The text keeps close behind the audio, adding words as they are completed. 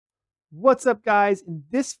What's up, guys? In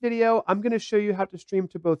this video, I'm going to show you how to stream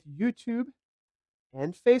to both YouTube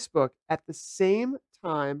and Facebook at the same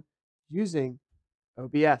time using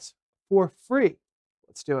OBS for free.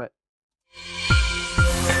 Let's do it.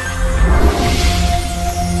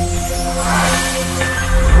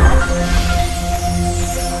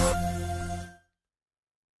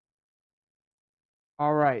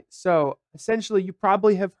 All right, so essentially you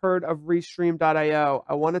probably have heard of restream.io.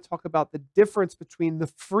 I want to talk about the difference between the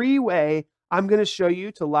free way I'm going to show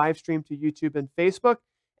you to live stream to YouTube and Facebook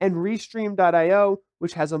and restream.io,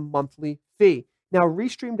 which has a monthly fee. Now,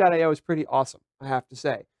 restream.io is pretty awesome, I have to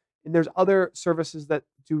say. And there's other services that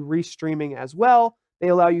do restreaming as well. They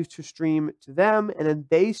allow you to stream to them, and then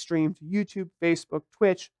they stream to YouTube, Facebook,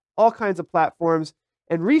 Twitch, all kinds of platforms.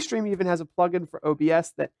 And Restream even has a plugin for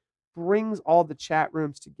OBS that brings all the chat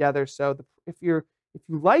rooms together. So if you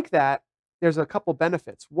like that, there's a couple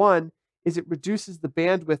benefits. One is it reduces the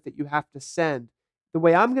bandwidth that you have to send. The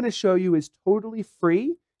way I'm going to show you is totally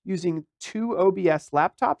free using 2 OBS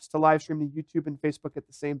laptops to live stream to YouTube and Facebook at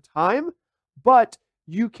the same time. But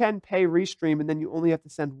you can pay Restream, and then you only have to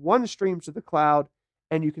send 1 stream to the cloud,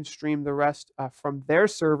 and you can stream the rest from their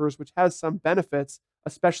servers, which has some benefits,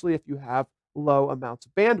 especially if you have low amounts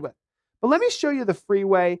of bandwidth. But let me show you the free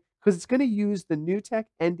way, because it's going to use the newtek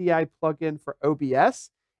NDI plugin for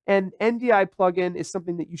OBS. And NDI plugin is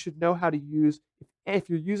something that you should know how to use.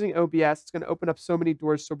 If you're using OBS, it's going to open up so many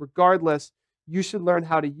doors. So regardless, you should learn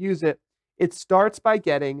how to use it. It starts by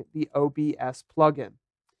getting the OBS plugin.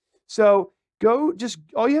 So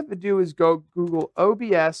all you have to do is go Google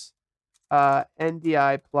OBS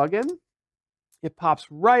NDI plugin. It pops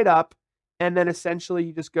right up. And then essentially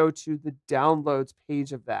you just go to the downloads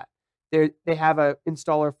page of that. They have an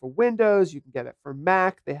installer for Windows. You can get it for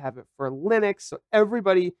Mac. They have it for Linux. So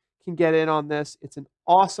everybody can get in on this. It's an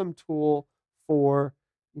awesome tool for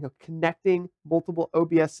connecting multiple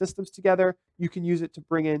OBS systems together. You can use it to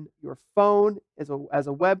bring in your phone as a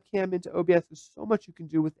webcam into OBS. There's so much you can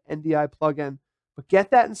do with the NDI plugin. But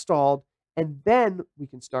get that installed, and then we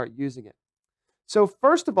can start using it. So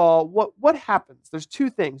first of all, what happens? There's 2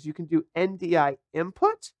 things. You can do NDI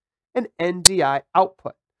input and NDI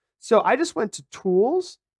output. So I just went to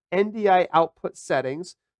Tools, NDI Output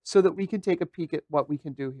Settings, so that we can take a peek at what we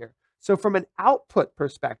can do here. So from an output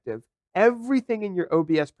perspective, everything in your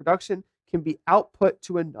OBS production can be output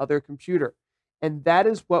to another computer. And that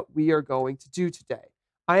is what we are going to do today.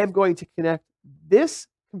 I am going to connect this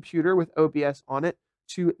computer with OBS on it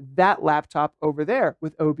to that laptop over there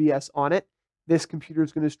with OBS on it. This computer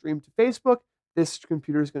is going to stream to Facebook. This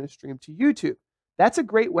computer is going to stream to YouTube. That's a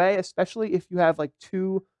great way, especially if you have like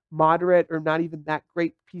 2 moderate or not even that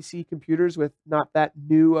great PC computers with not that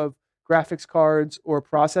new of graphics cards or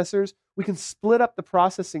processors. We can split up the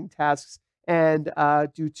processing tasks and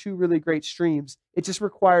do 2 really great streams. It just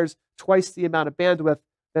requires twice the amount of bandwidth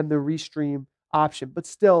than the Restream option, but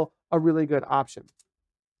still a really good option.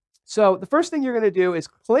 So the first thing you're going to do is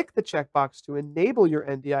click the checkbox to enable your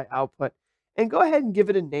NDI output and go ahead and give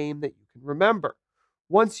it a name that you can remember.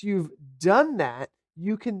 Once you've done that,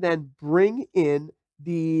 you can then bring in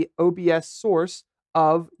the OBS source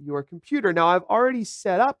of your computer. Now, I've already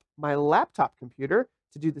set up my laptop computer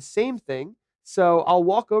to do the same thing, so I'll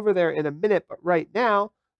walk over there in a minute, but right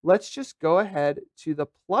now, let's just go ahead to the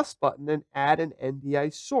plus button and add an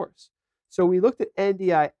NDI source. So we looked at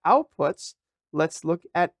NDI outputs. Let's look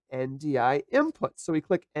at NDI inputs. So we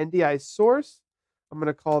click NDI source. I'm going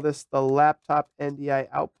to call this the laptop NDI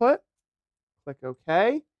output. Click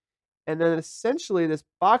OK. And then essentially this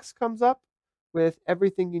box comes up with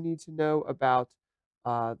everything you need to know about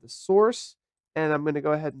the source. And I'm going to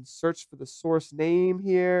go ahead and search for the source name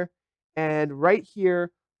here. And right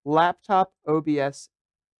here, laptop OBS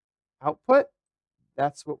output.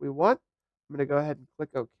 That's what we want. I'm going to go ahead and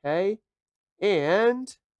click OK.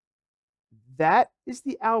 And that is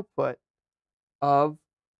the output of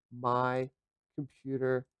my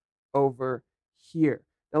computer over here.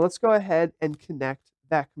 Now let's go ahead and connect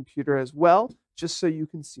that computer as well, just so you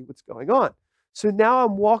can see what's going on. So now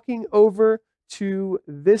I'm walking over to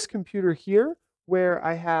this computer here where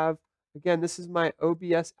I have, again, this is my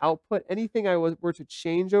OBS output. Anything I were to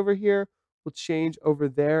change over here will change over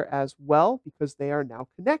there as well because they are now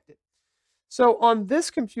connected. So on this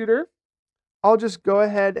computer, I'll just go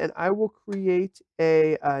ahead and I will create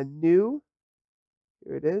a new,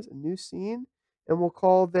 here it is, a new scene, and we'll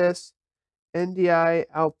call this NDI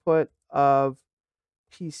output of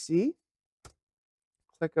PC.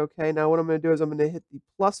 Click OK. Now what I'm going to do is I'm going to hit the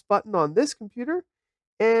plus button on this computer,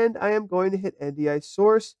 and I am going to hit NDI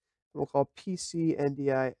source, and we'll call PC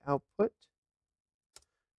NDI output.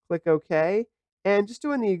 Click OK. and just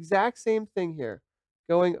doing the exact same thing here.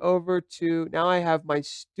 Going over to, now I have my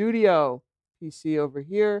studio PC over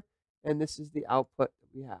here, and this is the output that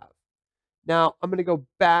we have. Now I'm going to go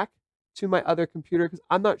back to my other computer because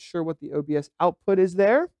I'm not sure what the OBS output is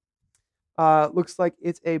there. Looks like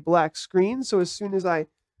it's a black screen. So as soon as I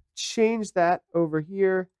change that over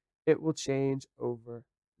here, it will change over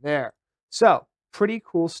there. So pretty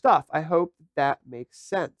cool stuff. I hope that makes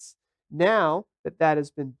sense. Now that that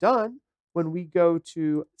has been done, when we go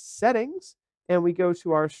to settings and we go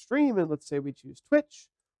to our stream, and let's say we choose Twitch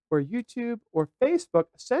or YouTube or Facebook,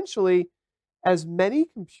 essentially as many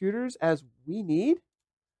computers as we need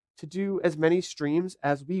to do as many streams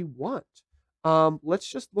as we want. Let's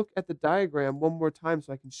just look at the diagram one more time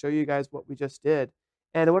so I can show you guys what we just did.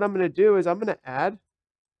 And what I'm going to do is I'm going to add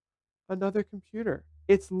another computer.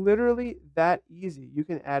 It's literally that easy. You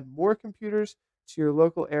can add more computers to your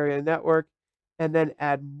local area network and then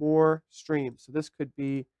add more streams. So this could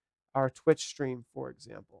be our Twitch stream, for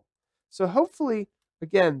example. So hopefully,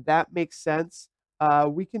 again, that makes sense.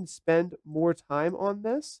 We can spend more time on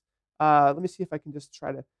this. Let me see if I can just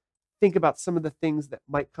try to think about some of the things that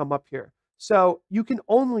might come up here. So you can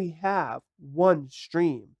only have one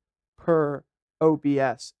stream per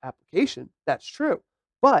OBS application. That's true.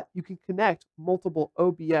 But you can connect multiple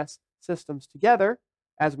OBS systems together,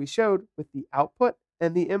 as we showed, with the output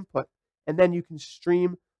and the input. And then you can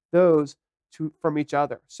stream those from each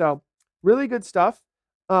other. So really good stuff.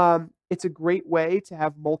 It's a great way to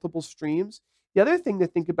have multiple streams. The other thing to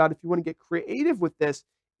think about if you want to get creative with this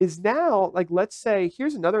is now, like, let's say,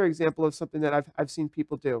 here's another example of something that I've seen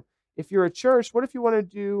people do. If you're a church, what if you want to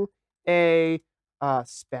do a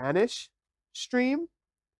Spanish stream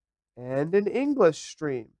and an English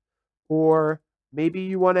stream? Or maybe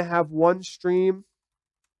you want to have one stream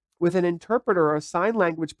with an interpreter or a sign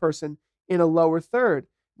language person in a lower third.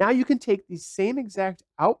 Now you can take the same exact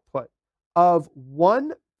output of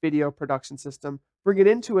one video production system, bring it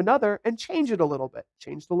into another, and change it a little bit.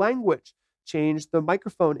 Change the language, change the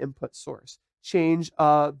microphone input source, change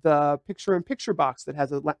the picture-in-picture box that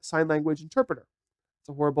has a sign language interpreter. It's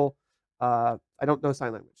a horrible, I don't know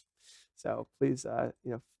sign language. So please,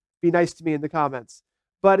 be nice to me in the comments.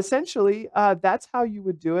 But essentially, that's how you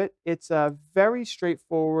would do it. It's a very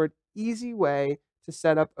straightforward, easy way to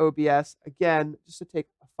set up OBS. Again, just to take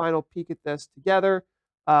a final peek at this together.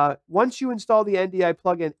 Once you install the NDI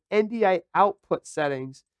plugin, NDI Output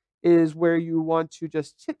Settings is where you want to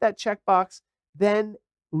just hit that checkbox. Then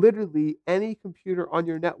literally any computer on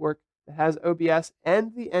your network that has OBS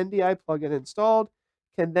and the NDI plugin installed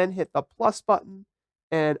can then hit the plus button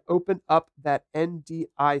and open up that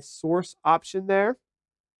NDI source option there.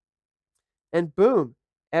 And boom,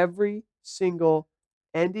 every single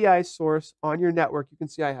NDI source on your network, you can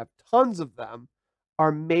see I have tons of them,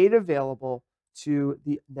 are made available to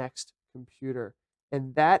the next computer.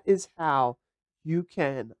 And that is how you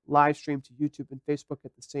can live stream to YouTube and Facebook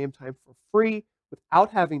at the same time for free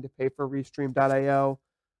without having to pay for restream.io.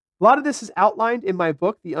 A lot of this is outlined in my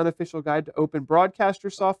book, The Unofficial Guide to Open Broadcaster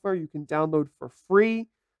Software. You can download for free.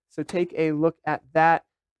 So take a look at that.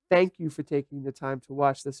 Thank you for taking the time to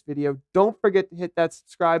watch this video. Don't forget to hit that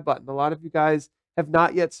subscribe button. A lot of you guys have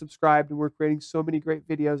not yet subscribed, and we're creating so many great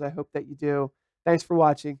videos. I hope that you do. Thanks for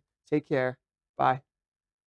watching. Take care. Bye.